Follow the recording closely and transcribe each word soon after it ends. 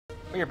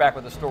We are back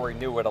with a story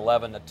new at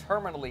 11. A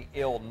terminally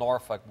ill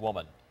Norfolk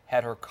woman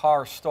had her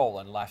car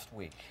stolen last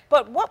week.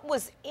 But what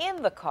was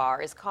in the car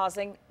is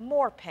causing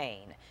more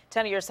pain.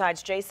 10 on your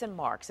side's Jason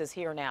Marks is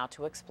here now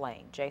to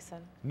explain. Jason?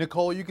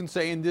 Nicole, you can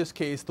say in this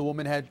case the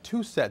woman had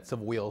two sets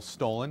of wheels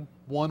stolen.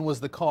 One was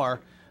the car,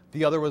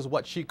 the other was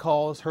what she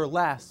calls her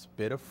last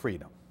bit of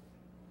freedom.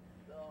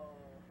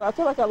 I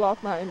feel like I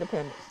lost my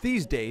independence.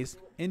 These days,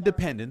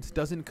 independence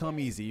doesn't come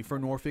easy for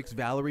Norfolk's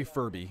Valerie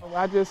Furby.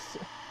 I just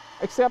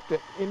accept it.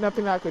 Ain't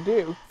nothing I could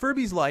do.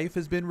 Furby's life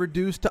has been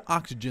reduced to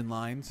oxygen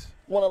lines.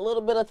 Want a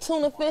little bit of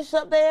tuna fish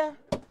up there?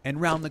 And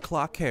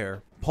round-the-clock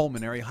care.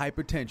 Pulmonary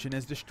hypertension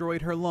has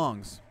destroyed her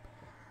lungs.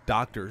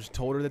 Doctors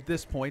told her at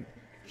this point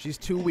she's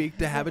too weak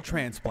to have a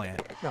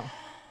transplant. No.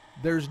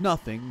 There's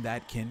nothing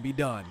that can be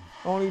done.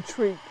 Only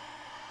treat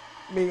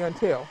me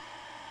until.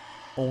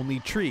 Only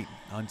treat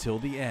until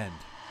the end.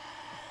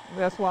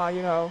 That's why,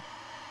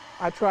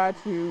 I try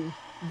to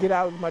get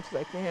out as much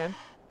as I can.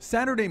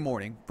 Saturday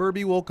morning,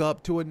 Furby woke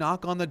up to a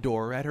knock on the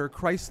door at her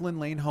Chrisland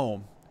Lane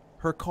home.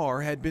 Her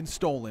car had been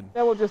stolen.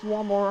 That was just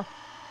one more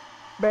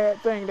bad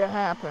thing that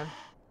happened.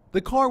 The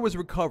car was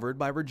recovered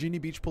by Virginia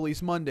Beach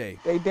Police Monday.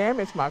 They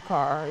damaged my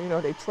car,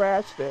 they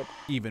trashed it.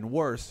 Even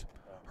worse,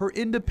 her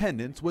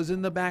independence was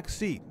in the back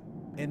seat,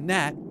 and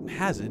that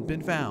hasn't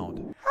been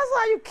found.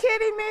 Are you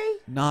kidding me?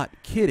 Not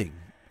kidding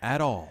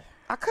at all.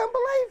 I couldn't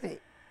believe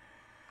it.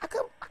 I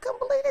couldn't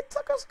believe they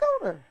took her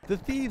scooter. The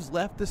thieves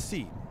left the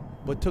seat,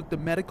 but took the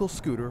medical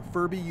scooter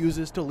Furby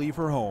uses to leave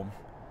her home.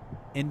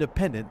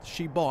 Independence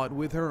she bought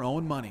with her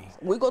own money.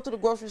 We go to the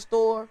grocery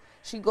store.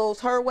 She goes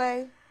her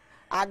way.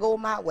 I go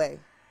my way.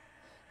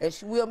 And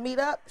we'll meet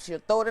up.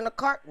 She'll throw it in the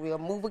cart. We'll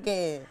move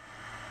again.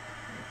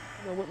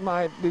 With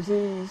my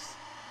disease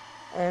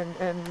and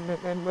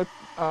with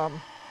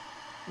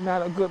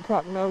not a good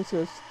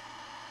prognosis,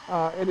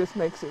 it just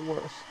makes it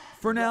worse.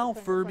 For now,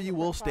 Furby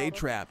will stay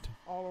trapped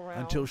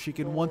until she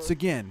can once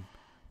again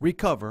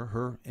recover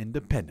her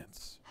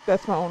independence.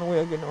 That's my only way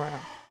of getting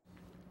around.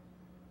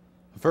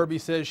 Furby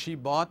says she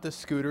bought the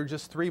scooter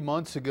just 3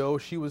 months ago.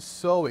 She was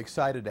so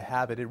excited to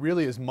have it. It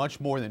really is much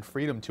more than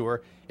freedom to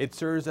her. It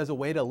serves as a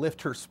way to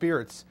lift her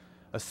spirits,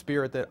 a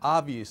spirit that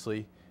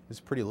obviously is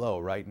pretty low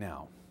right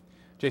now.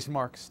 Jason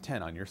Marks,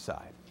 10 on your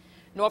side.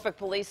 Norfolk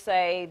police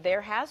say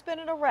there has been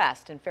an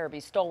arrest in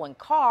Furby's stolen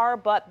car,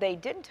 but they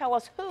didn't tell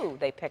us who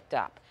they picked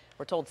up.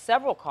 We're told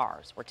several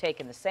cars were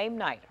taken the same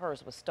night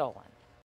hers was stolen.